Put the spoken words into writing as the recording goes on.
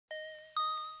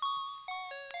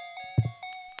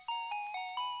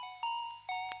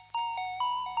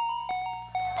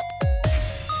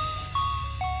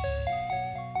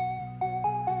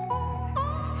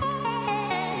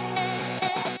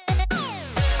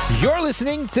You're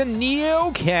listening to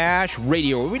Neocash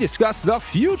Radio, where we discuss the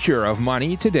future of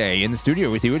money today. In the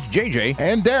studio with you, it's JJ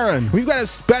and Darren. We've got a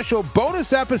special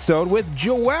bonus episode with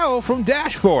Joël from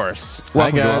Dash Force.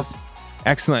 Welcome, Hi, guys. Joël.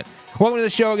 Excellent. Welcome to the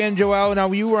show again, Joël.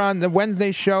 Now, you were on the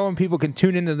Wednesday show, and people can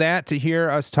tune into that to hear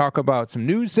us talk about some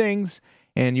news things,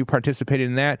 and you participated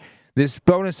in that. This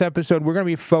bonus episode, we're going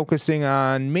to be focusing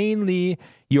on mainly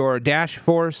your Dash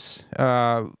Force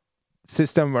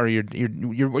system, or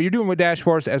what you're doing with Dash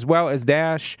Force, as well as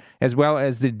Dash, as well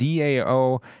as the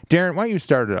DAO. Darren, why don't you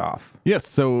start it off? Yes,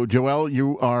 so Joël,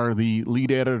 you are the lead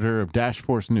editor of Dash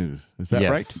Force News. Is that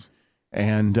right?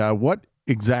 And what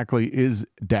exactly is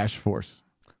Dash Force?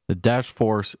 The Dash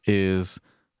Force is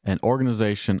an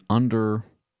organization under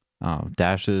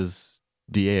Dash's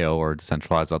DAO, or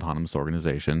Decentralized Autonomous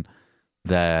Organization,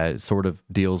 that sort of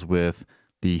deals with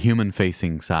the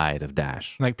human-facing side of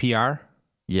Dash. Like PR?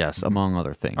 Yes, among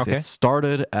other things. Okay. It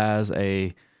started as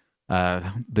a,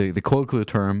 the colloquial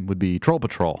term would be troll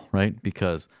patrol, right?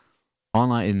 Because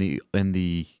online in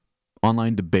the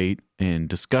online debate and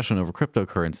discussion over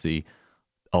cryptocurrency,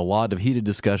 a lot of heated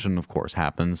discussion, of course,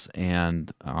 happens,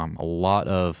 and a lot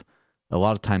of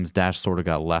times Dash sort of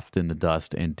got left in the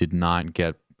dust and did not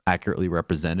get accurately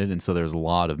represented, and so there's a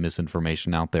lot of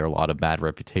misinformation out there, a lot of bad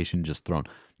reputation just thrown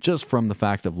just from the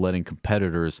fact of letting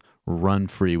competitors run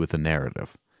free with the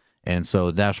narrative. And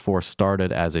so Dash Force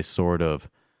started as a sort of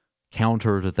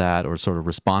counter to that, or sort of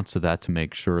response to that, to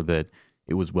make sure that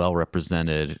it was well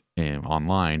represented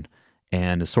online,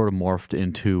 and it sort of morphed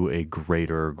into a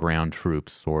greater ground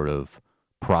troops sort of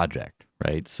project,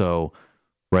 right? So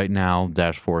right now,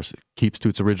 Dash Force keeps to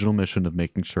its original mission of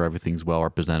making sure everything's well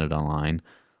represented online.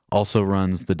 Also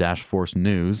runs the Dash Force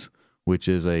News, which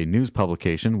is a news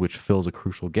publication which fills a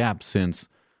crucial gap, since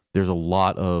there's a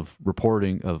lot of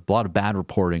reporting, a lot of bad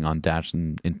reporting on Dash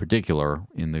in particular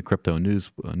in the crypto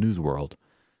news world,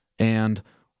 and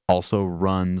also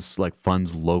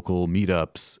funds local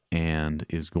meetups, and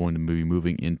is going to be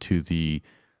moving into the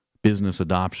business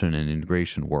adoption and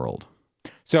integration world.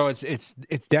 So it's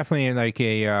definitely like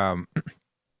a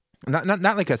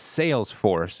not like a sales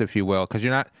force, if you will, because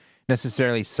you're not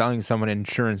necessarily selling someone an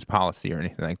insurance policy or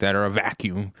anything like that, or a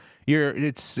vacuum. But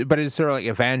it's sort of like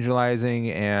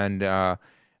evangelizing and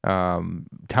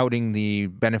touting the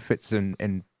benefits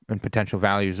and potential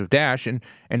values of Dash. And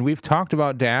we've talked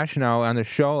about Dash now on the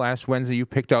show. Last Wednesday, you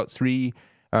picked out 3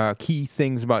 key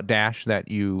things about Dash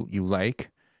that you like,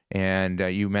 and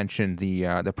you mentioned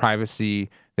the privacy,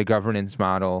 the governance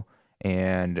model,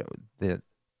 and the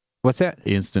what's that?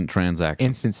 Instant transaction.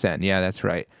 Instant send. Yeah, that's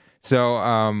right.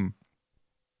 So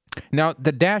now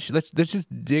the Dash. Let's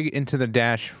just dig into the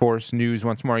Dash Force News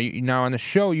once more. Now on the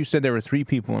show, you said there were 3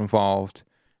 people involved.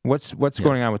 What's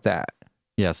going on with that?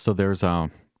 Yes. So there's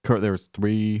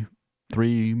 3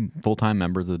 full-time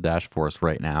members of the Dash Force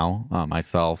right now.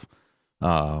 Myself,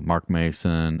 Mark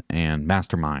Mason, and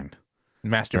Mastermind.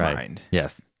 Mastermind. Right.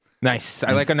 Yes. Nice.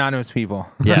 I like anonymous people.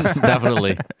 Yes,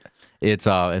 definitely. It's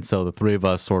and so the 3 of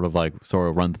us sort of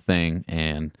run the thing,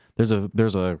 and there's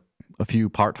a few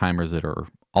part-timers that are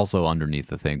also underneath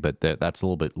the thing, but that's a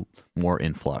little bit more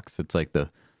influx. It's like the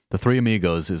 3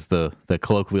 amigos is the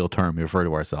colloquial term we refer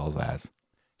to ourselves as.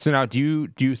 So now, do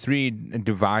you 3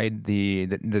 divide the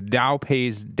DAO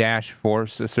pays Dash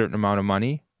Force a certain amount of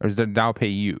money, or does the DAO pay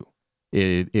you?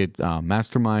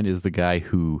 Mastermind is the guy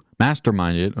who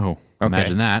masterminded. Oh, okay.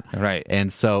 Imagine that! Right.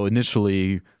 And so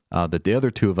initially, the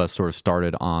other 2 of us sort of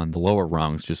started on the lower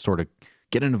rungs, just sort of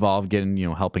getting involved,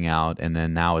 helping out, and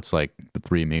then now it's like the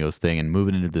 3 amigos thing, and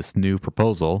moving into this new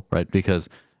proposal, right? Because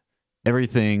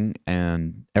everything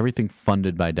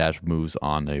funded by Dash moves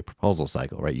on a proposal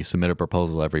cycle, right? You submit a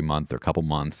proposal every month or couple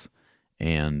months,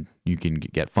 and you can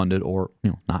get funded or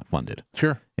not funded.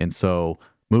 Sure. And so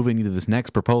moving into this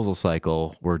next proposal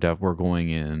cycle, we're going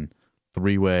in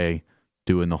 3-way,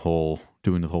 doing the whole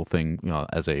thing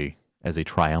as a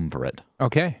triumvirate.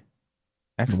 Okay.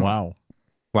 Excellent.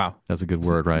 Wow. That's a good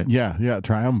word, right? Yeah,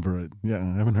 triumvirate. Yeah,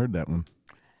 I haven't heard that one.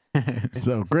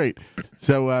 So great.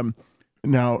 So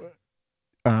now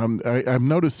I've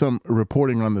noticed some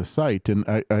reporting on the site, and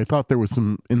I thought there was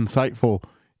some insightful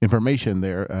information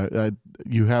there.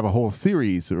 You have a whole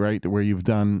series, right, where you've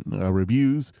done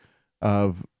reviews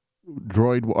of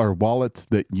Droid or wallets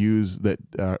that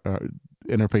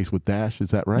interface with Dash.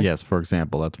 Is that right? Yes. For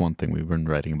example, that's one thing we've been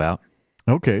writing about.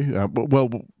 Okay. Well,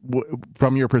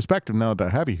 from your perspective, now that I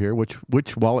have you here, which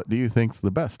wallet do you think's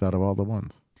the best out of all the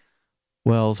ones?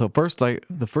 Well, so first,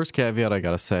 the first caveat I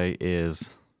gotta say is,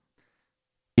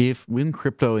 if in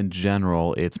crypto in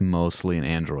general, it's mostly an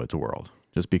Android's world,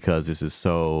 just because this is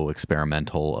so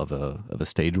experimental of a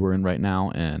stage we're in right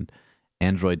now, and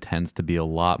Android tends to be a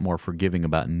lot more forgiving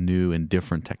about new and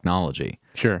different technology.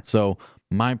 Sure. So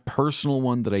my personal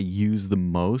one that I use the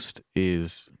most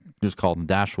is just called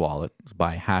Dash Wallet. It's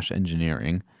by Hash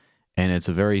Engineering, and it's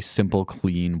a very simple,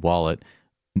 clean wallet.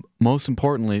 Most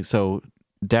importantly, so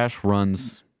Dash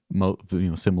runs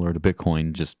similar to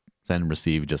Bitcoin, just send and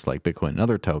receive, just like Bitcoin and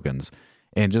other tokens.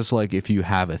 And just like if you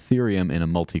have Ethereum in a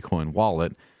multi-coin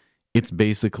wallet, it's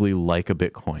basically like a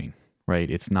Bitcoin, right?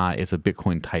 It's a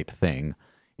Bitcoin type thing.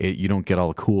 You don't get all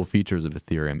the cool features of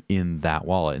Ethereum in that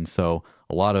wallet. And so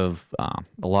a lot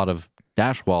of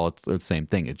Dash wallets are the same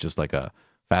thing. It's just like a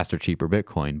faster, cheaper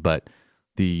Bitcoin. But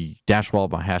the Dash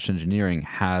wallet by Hash Engineering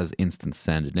has instant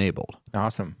send enabled.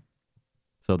 Awesome.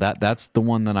 So that's the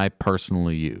one that I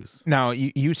personally use. Now,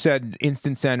 you said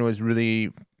instant send was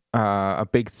really a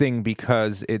big thing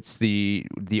because it's the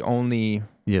only...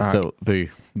 Yeah, so the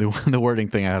wording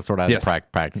thing I sort of had to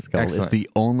practice. It's the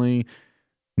only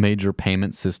major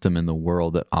payment system in the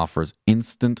world that offers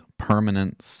instant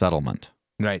permanent settlement.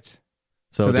 Right.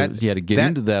 So to get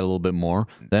into that a little bit more,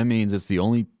 that means it's the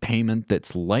only payment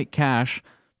that's like cash,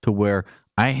 to where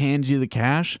I hand you the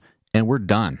cash and we're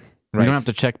done. Right. You don't have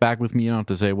to check back with me. You don't have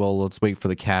to say, well, let's wait for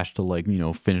the cash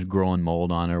to finish growing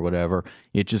mold on it or whatever.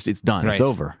 It's done. Right. It's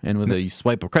over. And with a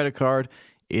swipe of credit card,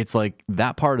 it's like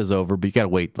that part is over, but you got to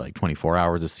wait like 24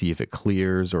 hours to see if it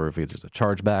clears or if there's a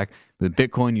chargeback. With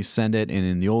Bitcoin, you send it, and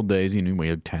in the old days, we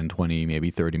had 10, 20, maybe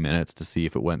 30 minutes to see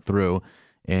if it went through.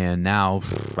 And now,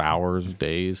 hours,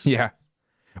 days. Yeah.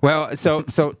 Well, so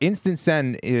instant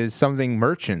send is something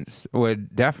merchants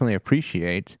would definitely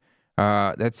appreciate.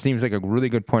 That seems like a really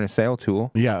good point of sale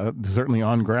tool. Yeah, certainly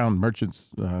on ground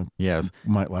merchants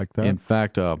might like that. In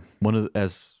fact,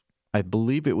 as I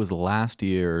believe it was last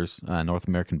year's North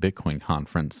American Bitcoin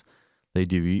conference, they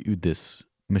debuted this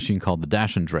machine called the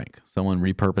Dash and Drink. Someone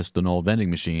repurposed an old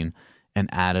vending machine and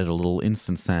added a little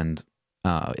instant send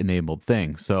enabled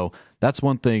thing. So that's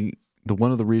one thing.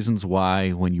 One of the reasons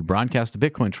why when you broadcast a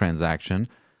Bitcoin transaction,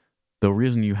 the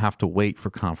reason you have to wait for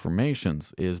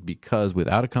confirmations is because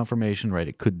without a confirmation, right,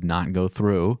 it could not go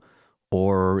through,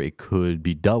 or it could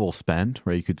be double spent,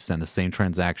 right? You could send the same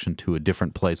transaction to a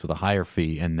different place with a higher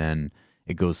fee, and then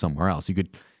it goes somewhere else.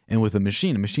 And with a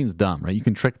machine's dumb, right? You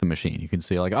can trick the machine. You can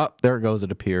say like, oh, there it goes,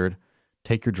 it appeared.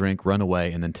 Take your drink, run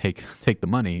away, and then take the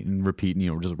money and repeat,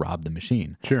 just rob the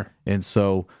machine. Sure. And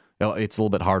so it's a little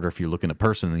bit harder if you're looking a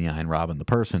person in the eye and robbing the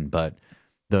person, but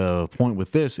the point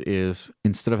with this is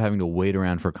instead of having to wait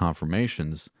around for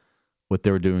confirmations, what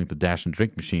they were doing with the Dash and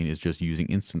Drink machine is just using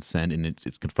instant send, and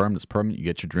it's confirmed it's permanent. You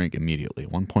get your drink immediately,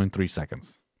 1.3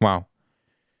 seconds. Wow.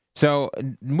 So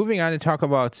moving on to talk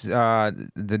about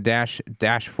the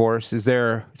Dash Force, is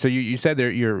there? So you said there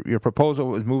your proposal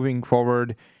was moving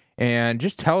forward, and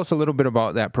just tell us a little bit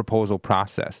about that proposal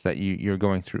process that you're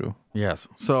going through. Yes.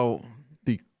 So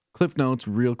the Cliff Notes,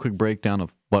 real quick breakdown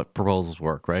of what proposals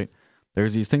work. Right.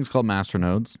 There's these things called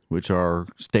masternodes, which are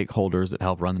stakeholders that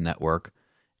help run the network,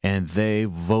 and they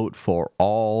vote for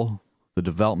all the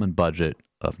development budget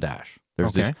of Dash.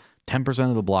 There's this 10%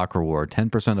 of the block reward,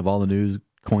 10% of all the new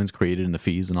coins created and the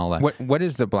fees and all that. What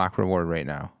is the block reward right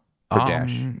now for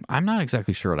Dash? I'm not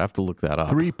exactly sure. I'd have to look that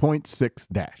up. 3.6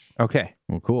 Dash. Okay.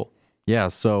 Well, cool. Yeah,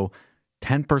 so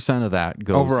 10% of that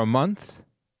goes... Over a month?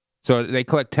 So they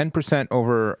collect 10%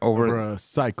 over a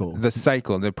cycle.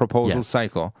 The proposal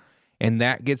cycle. And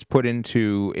that gets put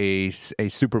into a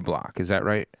super block. Is that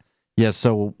right? Yeah.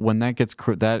 So when that gets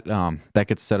that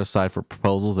gets set aside for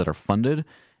proposals that are funded,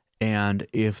 and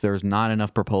if there's not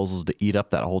enough proposals to eat up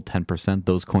that whole 10%,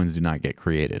 those coins do not get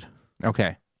created.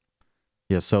 Okay.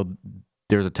 Yeah. So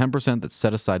there's a 10% that's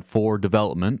set aside for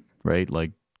development, right?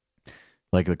 Like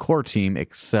the core team,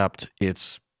 except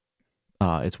it's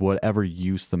whatever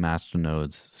use the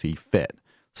masternodes see fit.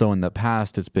 So in the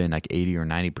past, it's been like 80 or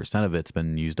 90% of it's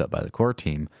been used up by the core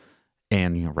team,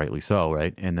 and rightly so,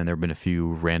 right? And then there have been a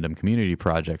few random community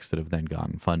projects that have then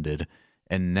gotten funded.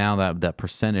 And now that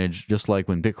percentage, just like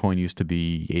when Bitcoin used to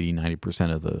be 80,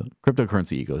 90% of the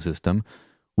cryptocurrency ecosystem,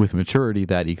 with maturity,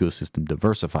 that ecosystem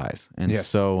diversifies. And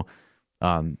so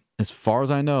as far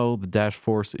as I know, the Dash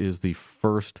Force is the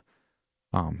first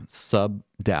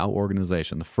sub-DAO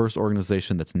organization, the first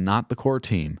organization that's not the core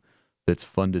team, that's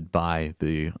funded by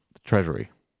the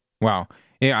Treasury. Wow.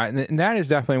 Yeah, and that is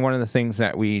definitely one of the things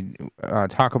that we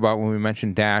talk about when we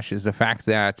mention Dash is the fact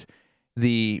that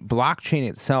the blockchain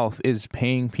itself is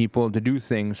paying people to do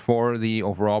things for the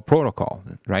overall protocol,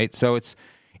 right? So it's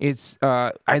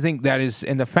I think that is,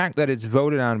 and the fact that it's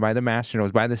voted on by the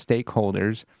masternodes, by the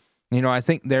stakeholders, I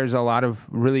think there's a lot of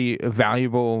really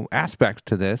valuable aspects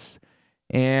to this.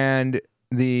 And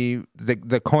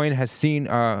the coin has seen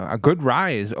a good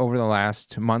rise over the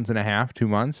last month and a half, 2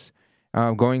 months,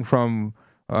 going from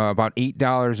about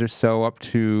 $8 or so up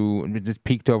to it just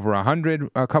peaked over 100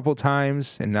 a couple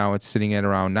times, and now it's sitting at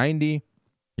around 90.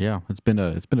 Yeah, it's been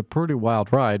a pretty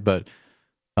wild ride, but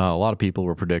a lot of people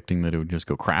were predicting that it would just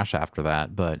go crash after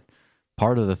that. But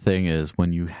part of the thing is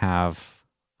when you have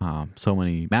so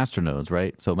many masternodes,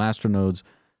 right? So masternodes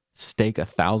stake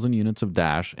 1,000 units of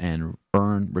Dash and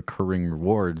earn recurring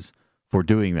rewards for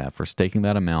doing that, for staking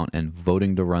that amount and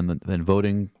voting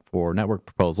voting for network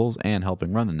proposals and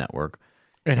helping run the network.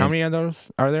 And how many of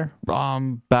those are there?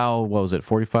 About, what was it,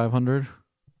 4,500?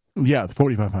 Yeah,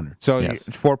 4,500. So Yes.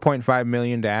 4.5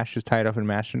 million Dash is tied up in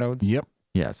masternodes. Yep.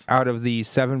 Yes. Out of the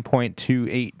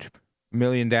 7.28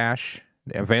 million Dash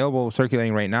available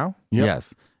circulating right now. Yep.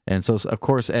 Yes. And so, of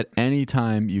course, at any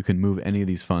time you can move any of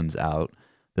these funds out.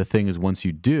 The thing is, once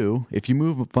you do, if you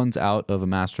move funds out of a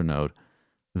masternode,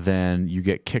 then you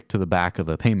get kicked to the back of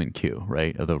the payment queue,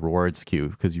 right, of the rewards queue,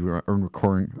 because you earn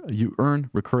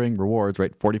recurring rewards,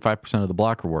 right? 45% of the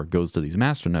block reward goes to these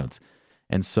masternodes.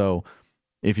 And so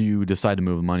if you decide to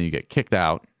move the money, you get kicked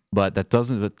out. But that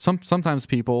doesn't. But sometimes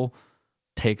people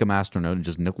take a masternode and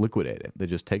just liquidate it. They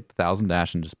just take the 1,000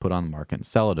 Dash and just put it on the market and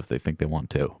sell it if they think they want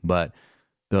to. But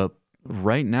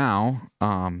right now,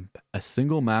 a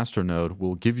single masternode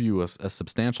will give you a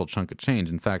substantial chunk of change.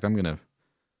 In fact, I'm going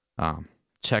to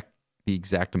check the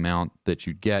exact amount that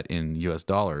you get in U.S.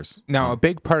 dollars. Now, a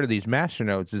big part of these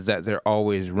masternodes is that they're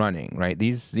always running, right?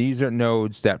 These are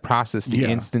nodes that process the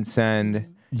instant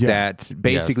send that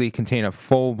basically contain a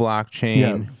full blockchain.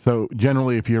 Yeah. So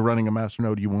generally, if you're running a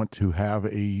masternode, you want to have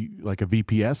a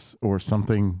VPS or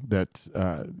something that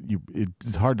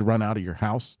it's hard to run out of your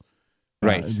house.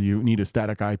 Right. You need a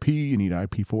static IP. You need an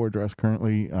IP4 address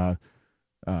currently. So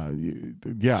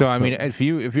I mean, if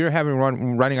you're having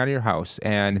running out of your house,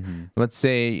 and let's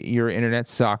say your internet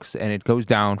sucks and it goes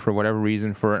down for whatever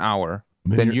reason for an hour,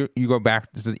 then you go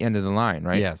back to the end of the line,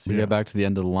 right? Yes, you get back to the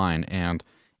end of the line. And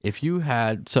if you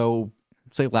had, so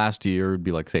say last year, it'd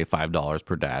be like, say, $5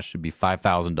 per Dash, it'd be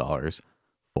 $5,000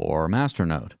 for a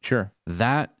masternode. Sure.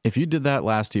 That, if you did that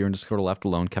last year and just sort of left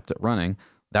alone, kept it running,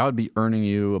 that would be earning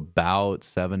you about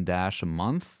 7 Dash a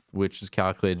month, which is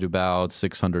calculated to about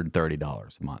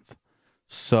 $630 a month.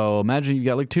 So imagine you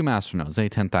got like 2 masternodes, say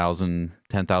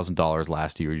 $10,000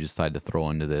 last year. You decided to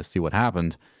throw into this, see what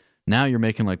happened. Now you're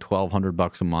making like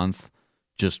 $1,200 a month,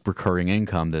 just recurring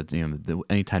income. That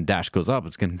anytime Dash goes up,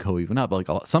 it's going to go even up. Like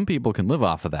some people can live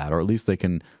off of that, or at least they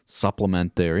can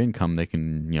supplement their income. They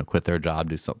can quit their job,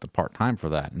 do something part time for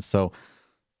that. And so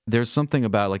there's something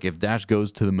about like if Dash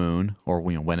goes to the moon, or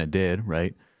when it did,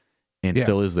 right? And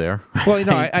still is there. Well,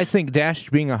 I think Dash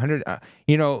being 100,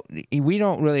 we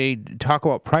don't really talk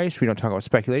about price. We don't talk about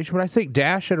speculation, but I think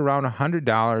Dash at around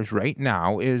 $100 right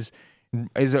now is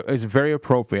very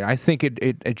appropriate. I think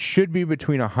it should be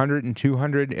between 100 and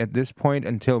 200 at this point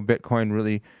until Bitcoin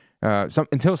really,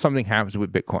 until something happens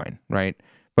with Bitcoin, right?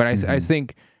 But I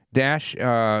think Dash,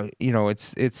 I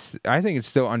think it's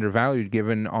still undervalued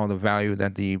given all the value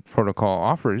that the protocol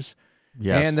offers.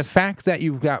 Yes. And the fact that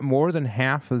you've got more than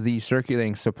half of the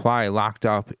circulating supply locked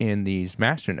up in these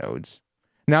masternodes.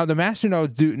 Now, the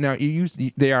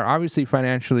masternodes they are obviously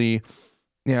financially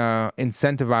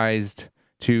incentivized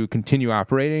to continue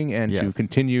operating and to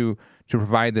continue to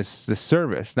provide this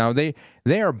service. Now, they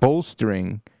are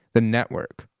bolstering the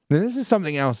network. Now, this is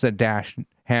something else that Dash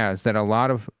has that a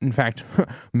lot of, in fact,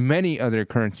 many other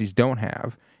currencies don't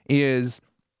have, is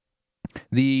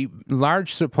the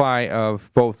large supply of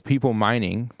both people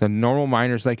mining, the normal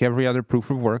miners like every other proof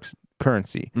of work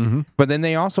currency, but then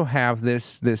they also have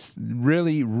this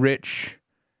really rich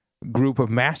group of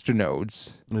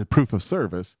masternodes, the proof of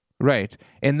service, right?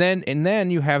 And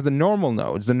then you have the normal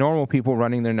nodes, the normal people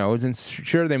running their nodes, and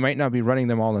sure, they might not be running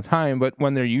them all the time, but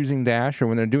when they're using Dash or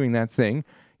when they're doing that thing,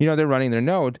 they're running their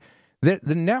node.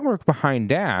 The network behind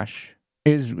Dash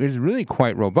is really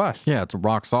quite robust. Yeah, it's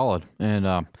rock solid,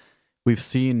 and we've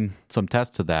seen some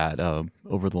tests to that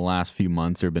over the last few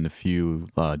months. There have been a few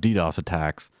DDoS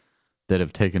attacks that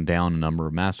have taken down a number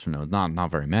of masternodes.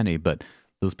 Not very many, but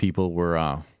those people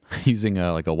were using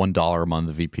like a $1 a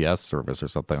month VPS service or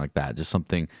something like that. Just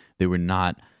something they were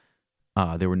not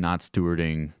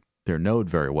stewarding their node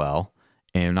very well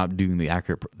and not doing the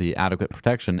adequate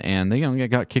protection. And they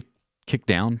got kicked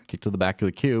to the back of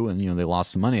the queue, and they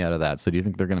lost some money out of that. So do you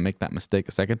think they're going to make that mistake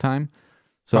a second time?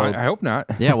 So I hope not.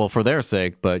 Yeah, well, for their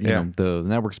sake, but the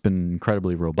network's been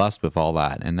incredibly robust with all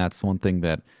that, and that's one thing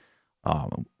that a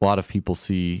lot of people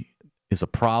see is a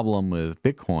problem with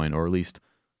Bitcoin, or at least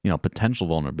potential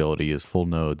vulnerability, is full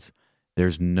nodes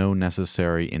there's no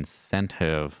necessary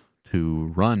incentive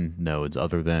to run nodes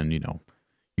other than,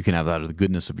 you can have that out of the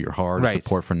goodness of your heart, Right.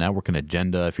 support for network and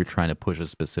agenda if you're trying to push a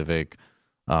specific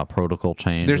protocol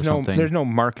change There's or no something. there's no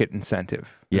market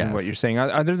incentive. Is Yes. what you're saying.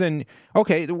 Other than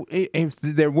if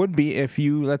there would be if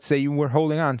you, let's say, you were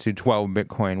holding on to 12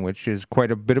 Bitcoin, which is quite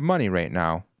a bit of money right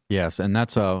now. Yes, and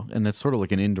that's sort of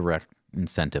like an indirect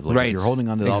incentive. Like Right. if you're holding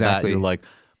on to all that, Exactly. you're like,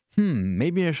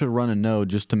 maybe I should run a node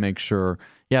just to make sure.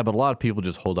 Yeah, but a lot of people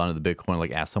just hold on to the Bitcoin,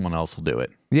 like, someone else will do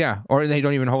it. Yeah, or they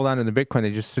don't even hold on to the Bitcoin;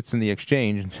 they just sits in the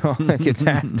exchange until it gets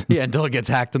hacked. Yeah, until it gets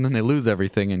hacked, and then they lose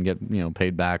everything and get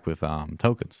paid back with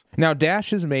tokens. Now,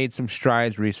 Dash has made some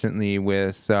strides recently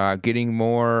with getting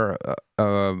more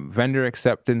vendor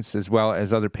acceptance as well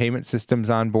as other payment systems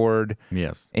on board.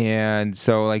 Yes. And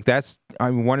so, that's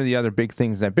one of the other big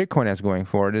things that Bitcoin has going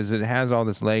for it is it has all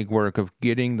this legwork of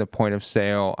getting the point of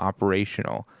sale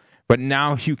operational. But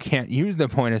now you can't use the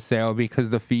point of sale because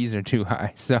the fees are too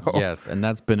high. So Yes, and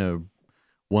that's been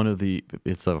one of the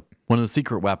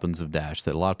secret weapons of Dash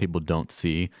that a lot of people don't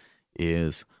see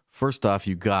is, first off,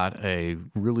 you got a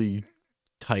really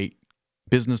tight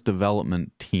business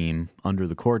development team under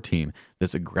the core team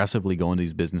that's aggressively going to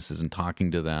these businesses and talking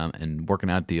to them and working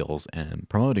out deals and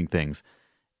promoting things.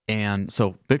 And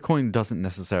so Bitcoin doesn't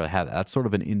necessarily have that. That's sort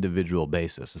of an individual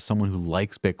basis. As someone who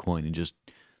likes Bitcoin and just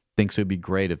thinks it would be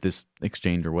great if this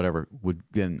exchange or whatever would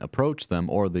then approach them,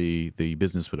 or the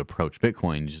business would approach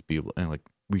Bitcoin and just be like,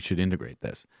 we should integrate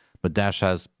this. But Dash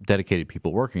has dedicated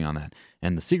people working on that.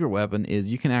 And the secret weapon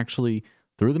is you can actually,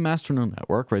 through the Masternode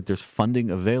network, right, there's funding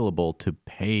available to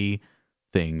pay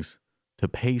things, to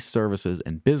pay services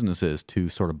and businesses to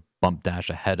sort of bump Dash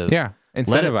ahead of, let it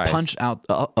incentivize. punch out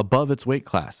above its weight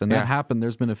class. And that happened.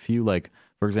 There's been a few, like,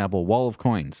 for example, Wall of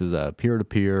Coins is a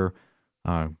peer-to-peer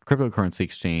cryptocurrency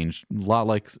exchange, a lot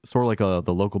like the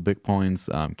local Bitcoin's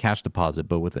cash deposit,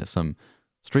 but with some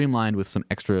streamlined with some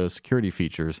extra security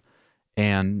features.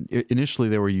 And initially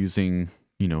they were using,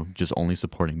 just only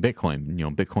supporting Bitcoin,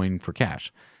 Bitcoin for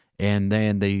cash. And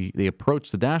then they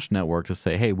approached the Dash network to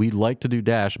say, hey, we'd like to do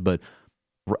Dash, but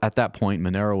at that point,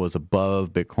 Monero was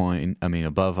above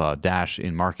Dash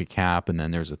in market cap, and then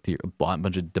there's a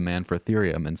bunch of demand for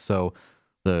Ethereum. And so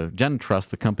the Trust,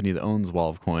 the company that owns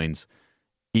Wall of Coins,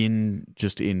 in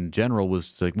general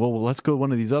was like, well, let's go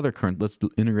one of these other let's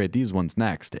integrate these ones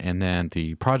next. And then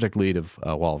the project lead of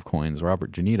Wall of Coins,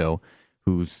 Robert Janito,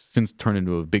 who's since turned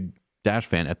into a big Dash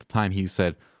fan, at the time he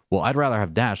said, well, I'd rather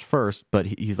have Dash first, but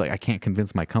he's like, I can't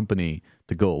convince my company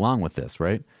to go along with this,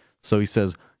 right? So he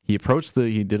says he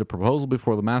did a proposal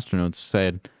before the Masternode,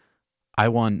 said, I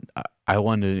want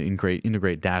to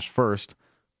integrate Dash first,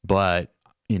 but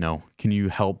can you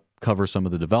help cover some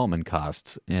of the development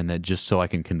costs, and that just so I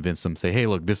can convince them, say, hey,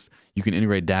 look, you can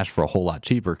integrate Dash for a whole lot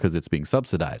cheaper because it's being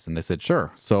subsidized. And they said,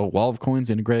 sure. So Wall of Coins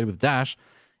integrated with Dash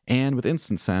and with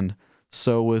Instant Send.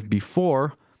 So with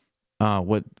before,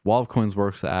 what Wall of Coins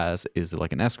works as is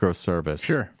like an escrow service.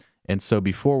 Sure. And so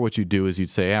before, what you do is you'd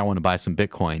say, hey, I want to buy some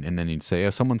Bitcoin. And then you'd say,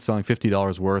 someone's selling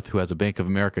 $50 worth who has a Bank of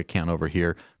America account over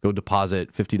here. Go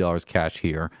deposit $50 cash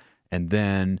here. And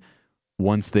then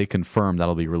once they confirm,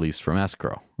 that'll be released from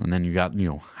escrow. And then you got,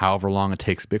 however long it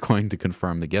takes Bitcoin to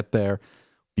confirm to get there.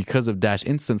 Because of Dash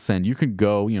Instant Send, you can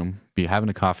go, be having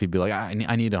a coffee, be like, I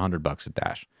need $100 at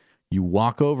Dash. You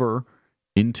walk over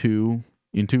into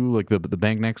like the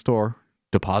bank next door,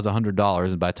 deposit $100,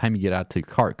 and by the time you get out to your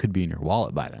cart, it could be in your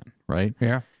wallet by then, right?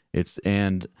 Yeah.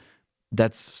 And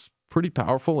that's pretty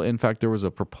powerful. In fact, there was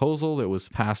a proposal that was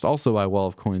passed also by Wall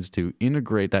of Coins to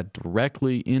integrate that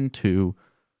directly into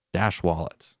Dash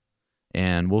wallets.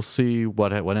 And we'll see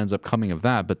what ends up coming of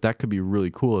that, but that could be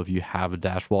really cool. If you have a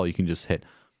Dash wallet, you can just hit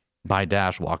buy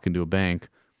Dash, walk into a bank,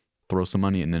 throw some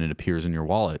money, and then it appears in your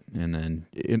wallet. And then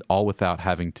all without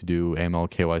having to do AML,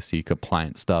 KYC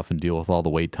compliant stuff and deal with all the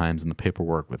wait times and the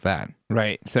paperwork with that.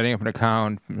 Right. Setting up an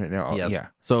account. Yes. Yeah.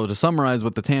 So to summarize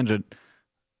with the tangent,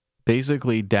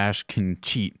 basically Dash can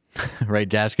cheat, right?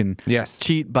 Dash can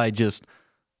cheat by just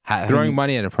throwing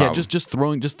money at a problem. Yeah, just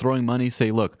throwing money.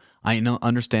 Say, look, I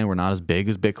understand we're not as big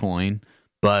as Bitcoin,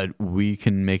 but we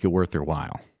can make it worth your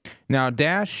while. Now,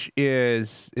 Dash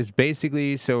is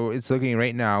basically, so it's looking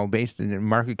right now based in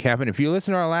market cap. And if you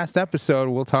listen to our last episode,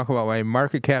 we'll talk about why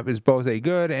market cap is both a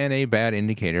good and a bad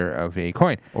indicator of a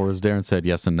coin. Or as Darren said,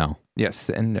 yes and no. Yes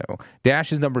and no.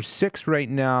 Dash is number 6 right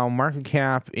now. Market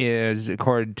cap is,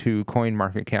 according to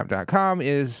coinmarketcap.com,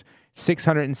 is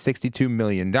 $662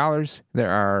 million. There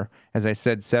are, as I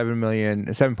said,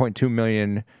 7.2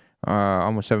 million,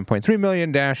 almost 7.3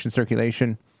 million Dash in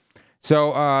circulation.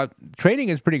 So trading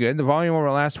is pretty good. The volume over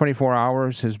the last 24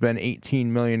 hours has been $18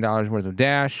 million worth of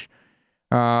Dash.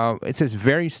 it says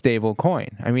very stable coin.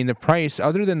 I mean, the price,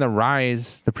 other than the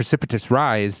rise, the precipitous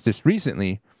rise just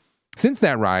recently, since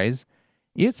that rise,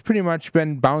 it's pretty much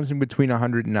been bouncing between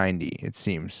 190, it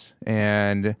seems.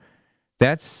 And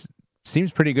that's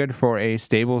seems pretty good for a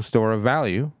stable store of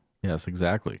value. Yes,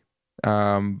 exactly.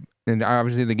 And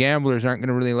obviously the gamblers aren't going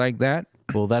to really like that.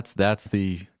 Well, that's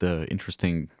the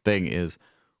interesting thing is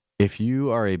if you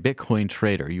are a Bitcoin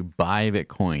trader, you buy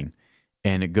Bitcoin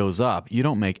and it goes up, you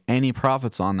don't make any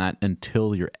profits on that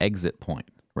until your exit point,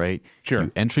 right? Sure.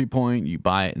 You entry point, you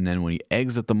buy it, and then when you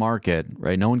exit the market,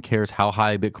 right, no one cares how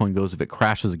high Bitcoin goes if it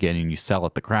crashes again and you sell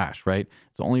at the crash, right?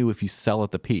 It's only if you sell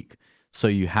at the peak. So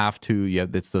you have to,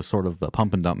 it's the sort of the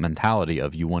pump and dump mentality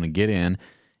of you want to get in,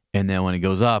 and then when it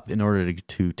goes up, in order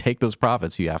to take those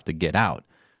profits, you have to get out.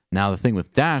 Now, the thing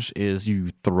with Dash is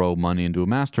you throw money into a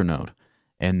masternode,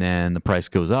 and then the price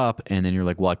goes up, and then you're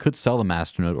like, well, I could sell the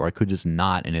masternode, or I could just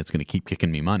not, and it's going to keep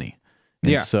kicking me money.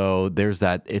 And so there's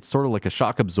that. It's sort of like a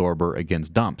shock absorber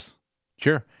against dumps.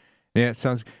 Sure. Yeah, it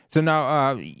sounds. So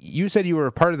now, you said you were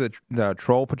a part of the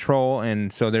troll patrol,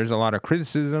 and so there's a lot of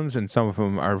criticisms, and some of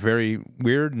them are very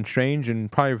weird and strange and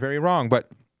probably very wrong. But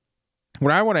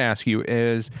what I want to ask you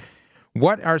is,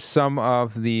 what are some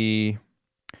of the...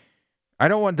 I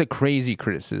don't want the crazy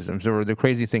criticisms or the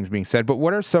crazy things being said, but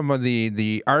what are some of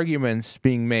the arguments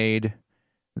being made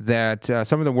that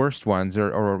some of the worst ones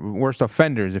or worst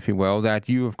offenders, if you will, that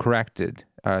you have corrected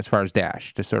as far as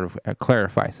Dash to sort of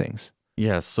clarify things?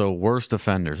 Yes, so worst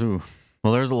offenders. Ooh.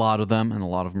 Well, there's a lot of them, and a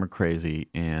lot of them are crazy,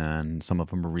 and some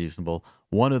of them are reasonable.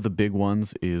 One of the big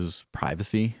ones is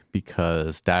privacy,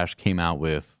 because Dash came out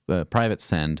with private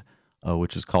send,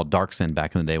 which is called dark send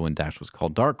back in the day when Dash was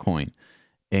called Darkcoin.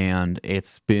 And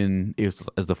it was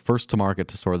as the first to market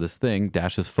to sort of this thing.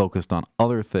 Dash is focused on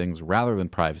other things rather than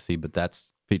privacy, but that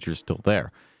feature is still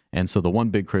there. And so the one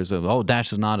big criticism,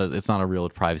 Dash is it's not a real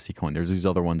privacy coin. There's these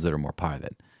other ones that are more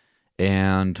private.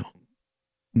 And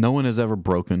no one has ever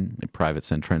broken a private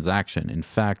send transaction. In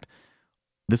fact,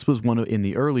 this was in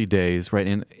the early days, right?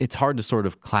 And it's hard to sort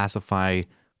of classify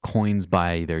coins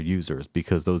by their users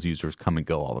because those users come and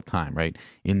go all the time, right?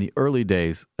 In the early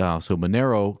days, so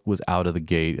Monero was out of the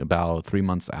gate about 3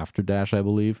 months after Dash, I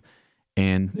believe.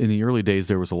 And in the early days,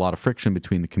 there was a lot of friction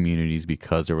between the communities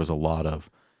because there was a lot of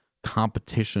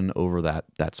competition over that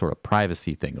sort of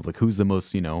privacy thing of like who's the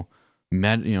most,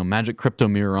 magic crypto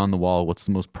mirror on the wall. What's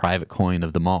the most private coin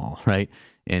of them all, right?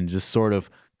 And just sort of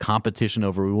competition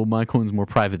over, well, my coin's more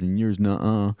private than yours.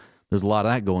 Nuh-uh. There's a lot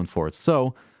of that going for it.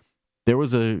 So there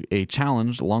was a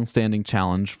challenge, a long-standing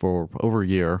challenge for over a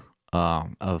year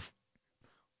of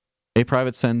a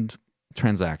private send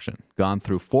transaction gone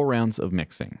through 4 rounds of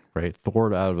mixing, right?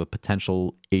 4 out of a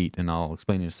potential 8, and I'll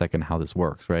explain in a second how this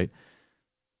works, right?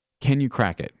 Can you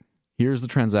crack it? Here's the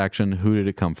transaction. Who did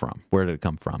it come from? Where did it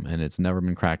come from? And it's never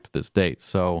been cracked to this date.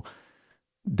 So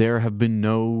there have been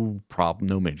no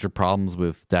major problems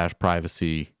with Dash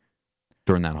privacy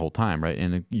during that whole time, right?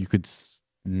 And you could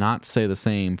not say the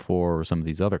same for some of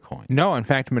these other coins. No, in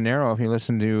fact, Monero, if you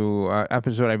listen to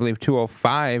episode, I believe,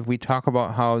 205, we talk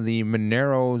about how the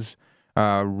Monero's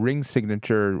ring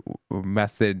signature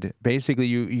method, basically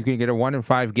you can get a 1 in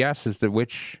 5 guess as to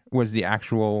which was the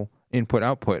actual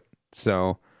input-output.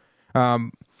 So,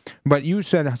 but you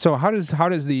said, so how does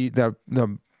the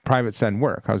private send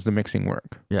work? How does the mixing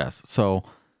work? Yes, so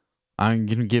I'm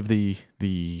going to give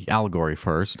the allegory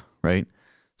first, right?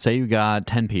 Say you got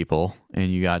 10 people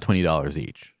and you got $20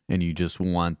 each, and you just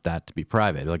want that to be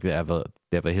private. Like they have a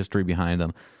history behind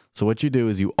them. So what you do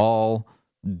is you all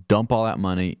dump all that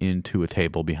money into a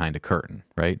table behind a curtain,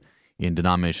 right? In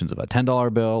denominations of a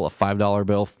 $10 bill, a $5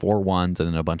 bill, 4 ones, and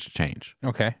then a bunch of change.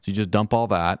 Okay. So you just dump all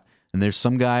that, and there's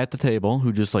some guy at the table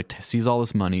who just like sees all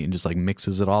this money and just like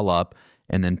mixes it all up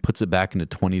and then puts it back into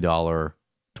 $20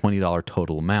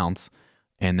 total amounts.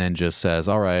 And then just says,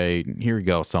 all right, here you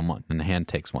go, someone. And the hand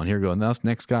takes one. Here you go. And the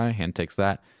next guy, hand takes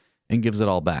that and gives it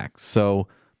all back. So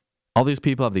all these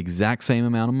people have the exact same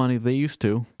amount of money they used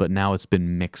to, but now it's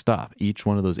been mixed up. Each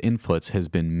one of those inputs has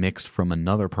been mixed from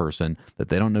another person that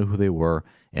they don't know who they were,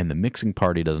 and the mixing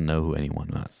party doesn't know who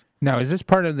anyone was. Now, is this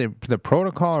part of the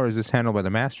protocol, or is this handled by the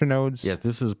masternodes? Yes,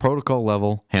 this is protocol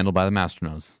level handled by the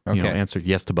masternodes. Okay. Answered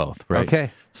yes to both, right?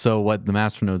 Okay. So what the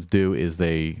masternodes do is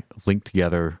they link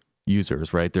together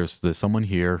users, right? There's someone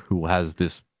here who has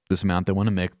this amount they want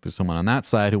to mix. There's someone on that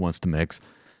side who wants to mix,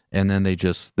 and then they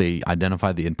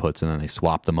identify the inputs and then they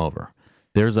swap them over.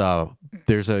 There's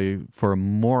for a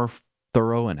more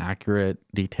thorough and accurate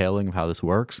detailing of how this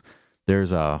works,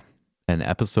 there's an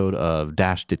episode of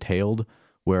Dash Detailed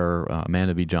where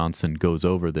Amanda B. Johnson goes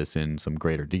over this in some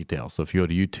greater detail. So if you go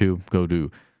to YouTube, go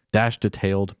to dash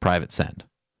detailed private send.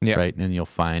 Yeah. Right, and you'll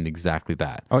find exactly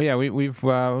that. Oh yeah, we've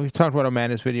talked about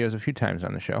Amanda's videos a few times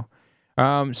on the show.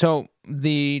 So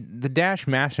the Dash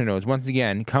masternodes once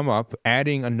again come up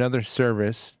adding another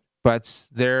service, but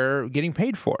they're getting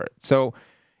paid for it. So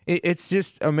it's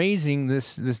just amazing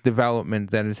this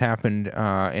development that has happened,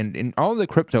 and in all the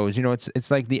cryptos. It's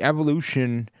like the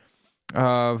evolution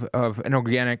of an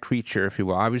organic creature, if you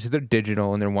will. Obviously they're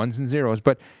digital and they're ones and zeros,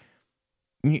 but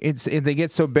they get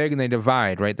so big and they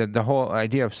divide, right? That the whole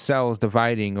idea of cells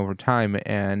dividing over time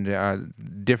and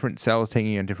different cells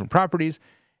taking on different properties.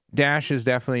 Dash is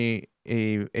definitely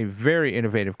a very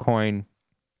innovative coin,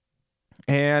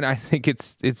 and I think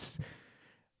it's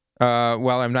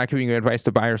while I'm not giving you advice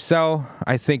to buy or sell,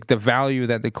 I think the value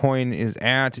that the coin is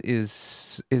at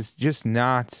is just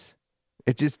not.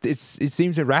 It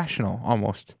seems irrational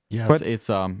almost. Yes, but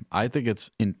it's I think it's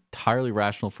entirely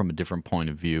rational from a different point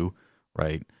of view.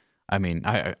 Right. I mean,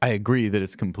 I agree that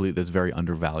that's very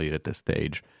undervalued at this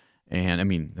stage. And I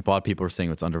mean, a lot of people are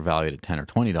saying it's undervalued at $10 or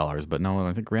 $20, but no,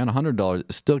 I think around $100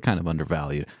 is still kind of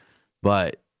undervalued.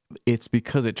 But it's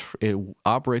because it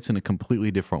operates in a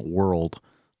completely different world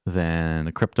than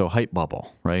the crypto hype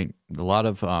bubble, right? A lot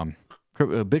of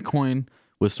Bitcoin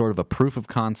was sort of a proof of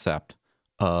concept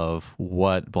of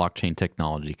what blockchain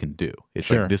technology can do. It's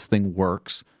Sure. like this thing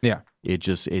works. Yeah. It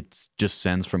just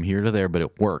sends from here to there, but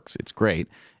it works. It's great.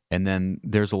 And then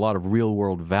there's a lot of real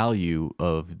world value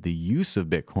of the use of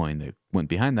Bitcoin that went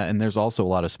behind that. And there's also a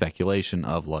lot of speculation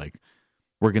of like,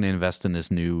 we're going to invest in this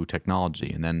new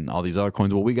technology. And then all these other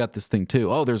coins, well, we got this thing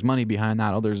too. Oh, there's money behind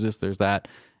that. Oh, there's this, there's that.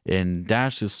 And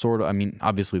Dash is sort of, I mean,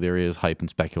 obviously there is hype and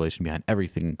speculation behind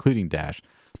everything, including Dash.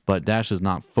 But Dash is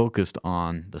not focused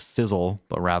on the sizzle,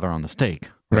 but rather on the steak.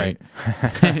 Right.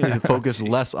 Focus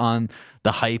less on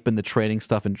the hype and the trading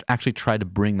stuff and actually try to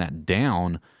bring that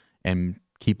down and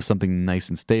keep something nice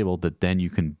and stable that then you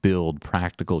can build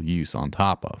practical use on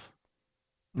top of.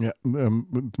 Yeah.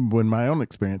 When my own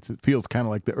experience, it feels kind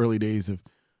of like the early days of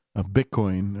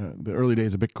Bitcoin. The early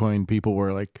days of Bitcoin, people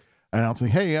were like announcing,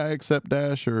 hey, I accept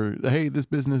Dash, or hey, this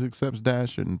business accepts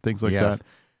Dash, and things like that.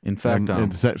 In fact,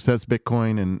 it says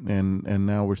Bitcoin, and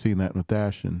now we're seeing that with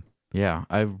Dash. And yeah,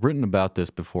 I've written about this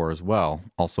before as well,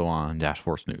 also on Dash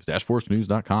Force News,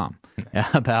 dashforcenews.com,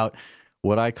 about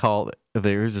what I call,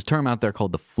 there's this term out there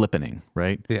called the flippening,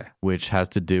 right? Yeah. Which has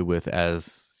to do with,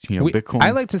 as you know, Bitcoin.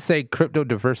 I like to say crypto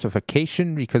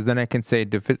diversification because then I can say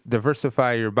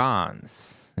diversify your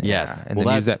bonds. Yes. And then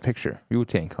use that picture,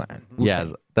 Wu-Tang Clan.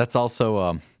 Yes, that's also,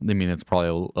 I mean, it's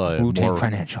probably Wu-Tang more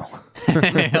Financial.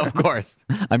 Of course.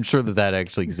 I'm sure that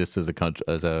actually exists as a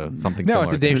something No, similar.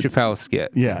 it's a Dave Chappelle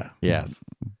skit. yeah, Yes.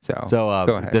 So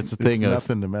go ahead. That's the thing. It's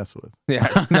nothing to mess with. Yeah,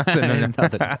 it's nothing.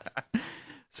 Nothing else.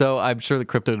 So I'm sure the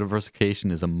crypto diversification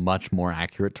is a much more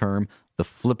accurate term. The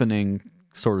flippening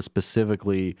sort of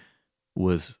specifically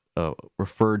was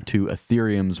referred to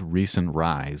Ethereum's recent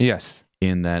rise. Yes.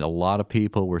 In that a lot of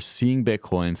people were seeing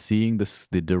Bitcoin, seeing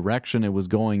the direction it was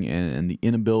going in, and the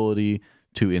inability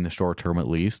to, in the short term at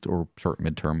least, or short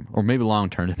midterm, or maybe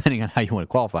long term, depending on how you want to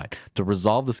qualify it, to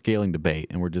resolve the scaling debate.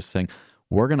 And we're just saying,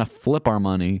 we're going to flip our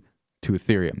money to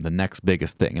Ethereum, the next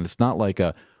biggest thing. And it's not like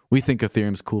we think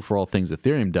Ethereum's cool for all things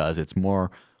Ethereum does. It's more,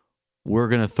 we're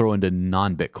going to throw into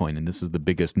non-Bitcoin, and this is the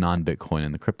biggest non-Bitcoin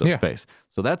in the crypto space.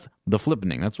 So that's the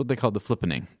flippening. That's what they call the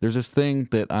flippening. There's this thing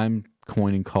that I'm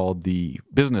coining called the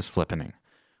business flippening,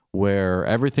 where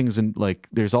everything's in, like,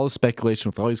 there's all this speculation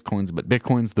with all these coins, but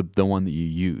Bitcoin's the one that you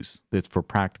use. It's for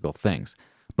practical things.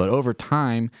 But over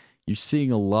time, you're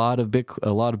seeing a lot of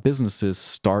businesses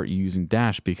start using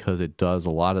Dash because it does a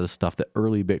lot of the stuff that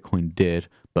early Bitcoin did,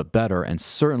 but better, and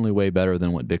certainly way better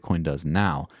than what Bitcoin does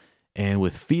now. And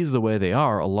with fees the way they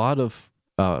are, a lot of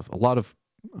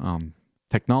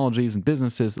technologies and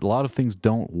businesses, a lot of things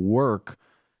don't work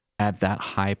at that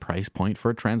high price point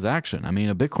for a transaction. I mean,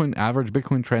 average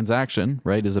Bitcoin transaction,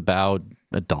 right, is about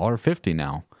 $1.50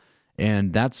 now.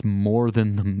 And that's more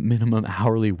than the minimum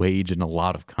hourly wage in a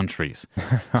lot of countries.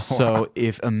 So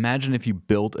imagine if you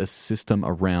built a system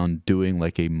around doing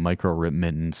like a micro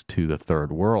remittance to the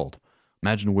third world.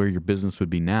 Imagine where your business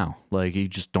would be now. Like, you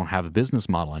just don't have a business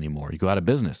model anymore. You go out of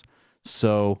business.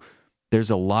 So there's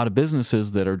a lot of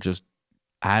businesses that are just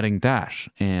adding Dash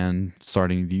and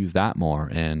starting to use that more.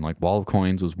 And like Wall of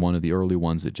Coins was one of the early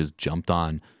ones that just jumped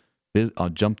on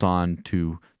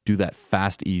to do that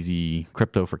fast, easy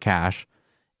crypto for cash.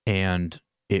 And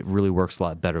it really works a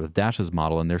lot better with Dash's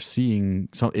model. And they're seeing,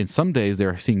 in some days,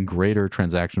 they're seeing greater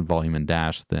transaction volume in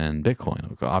Dash than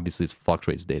Bitcoin. Obviously, it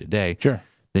fluctuates day to day. Sure.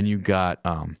 Then you got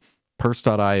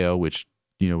Purse.io, which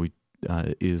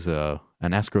is an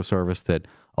escrow service that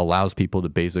allows people to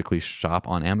basically shop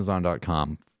on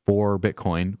Amazon.com for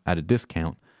Bitcoin at a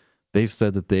discount. They've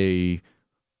said that they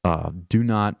do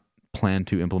not plan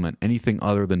to implement anything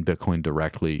other than Bitcoin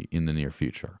directly in the near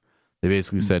future. They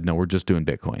basically said, no, we're just doing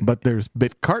Bitcoin. But there's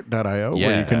bitcart.io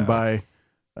where you can buy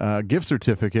a gift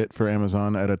certificate for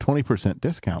Amazon at a 20%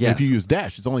 discount. Yes. If you use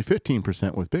Dash, it's only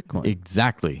 15% with Bitcoin.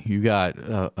 Exactly. You got,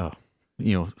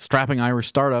 strapping Irish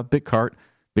startup,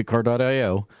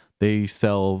 bitcart.io. They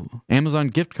sell Amazon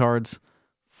gift cards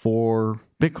for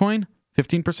Bitcoin,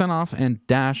 15% off, and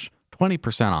Dash,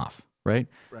 20% off, right?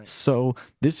 So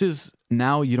this is,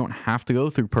 now you don't have to go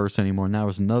through Purse anymore. Now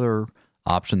there's another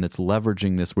option that's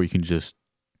leveraging this where you can just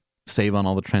save on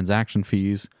all the transaction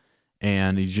fees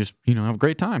and you just, have a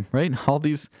great time, right? All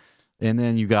these, and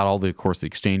then you got all the, of course, the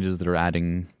exchanges that are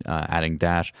adding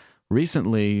Dash.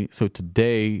 Recently, so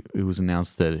today it was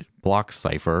announced that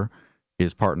BlockCipher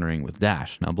is partnering with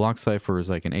Dash. Now, BlockCipher is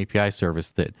like an API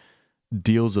service that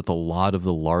deals with a lot of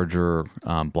the larger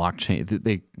blockchain.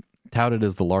 They tout it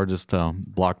as the largest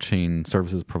blockchain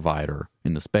services provider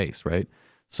in the space, right?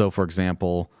 So, for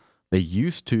example, they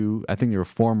used to, I think they were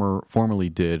formerly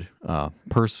did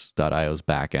Purse.io's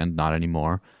backend, not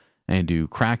anymore, and do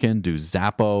Kraken, do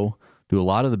Zappo, do a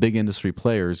lot of the big industry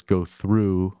players go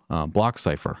through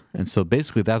BlockCipher. And so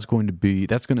basically that's going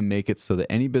to make it so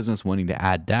that any business wanting to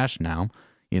add Dash now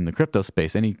in the crypto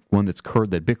space, anyone that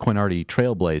Bitcoin already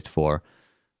trailblazed for,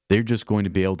 they're just going to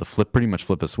be able to pretty much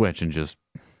flip a switch and just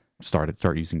start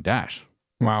using Dash.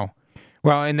 Wow.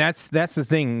 Well, and that's the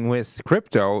thing with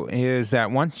crypto is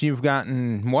that once you've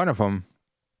gotten one of them,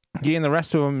 getting the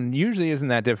rest of them usually isn't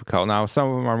that difficult. Now, some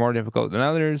of them are more difficult than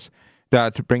others.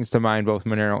 That brings to mind both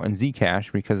Monero and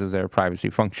Zcash because of their privacy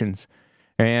functions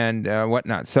and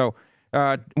whatnot. So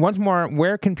once more,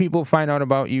 where can people find out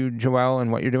about you, Joël,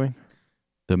 and what you're doing?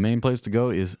 The main place to go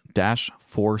is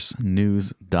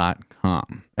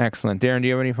dashforcenews.com. Excellent. Darren, do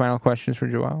you have any final questions for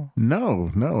Joël?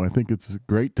 No. I think it's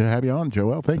great to have you on,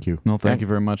 Joël. Thank you. No, thank you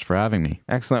very much for having me.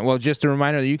 Excellent. Well, just a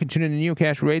reminder that you can tune in to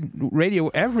Neocash Radio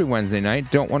every Wednesday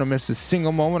night. Don't want to miss a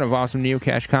single moment of awesome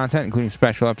Neocash content, including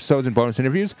special episodes and bonus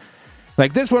interviews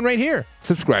like this one right here.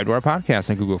 Subscribe to our podcast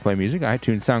on Google Play Music,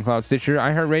 iTunes, SoundCloud, Stitcher,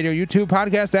 iHeartRadio, YouTube,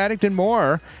 Podcast Addict, and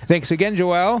more. Thanks again,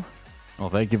 Joël. Well,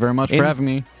 thank you very much for having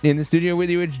me. In the studio with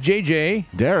you, it's JJ,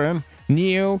 Darren,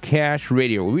 Neocash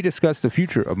Radio, where we discuss the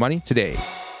future of money today.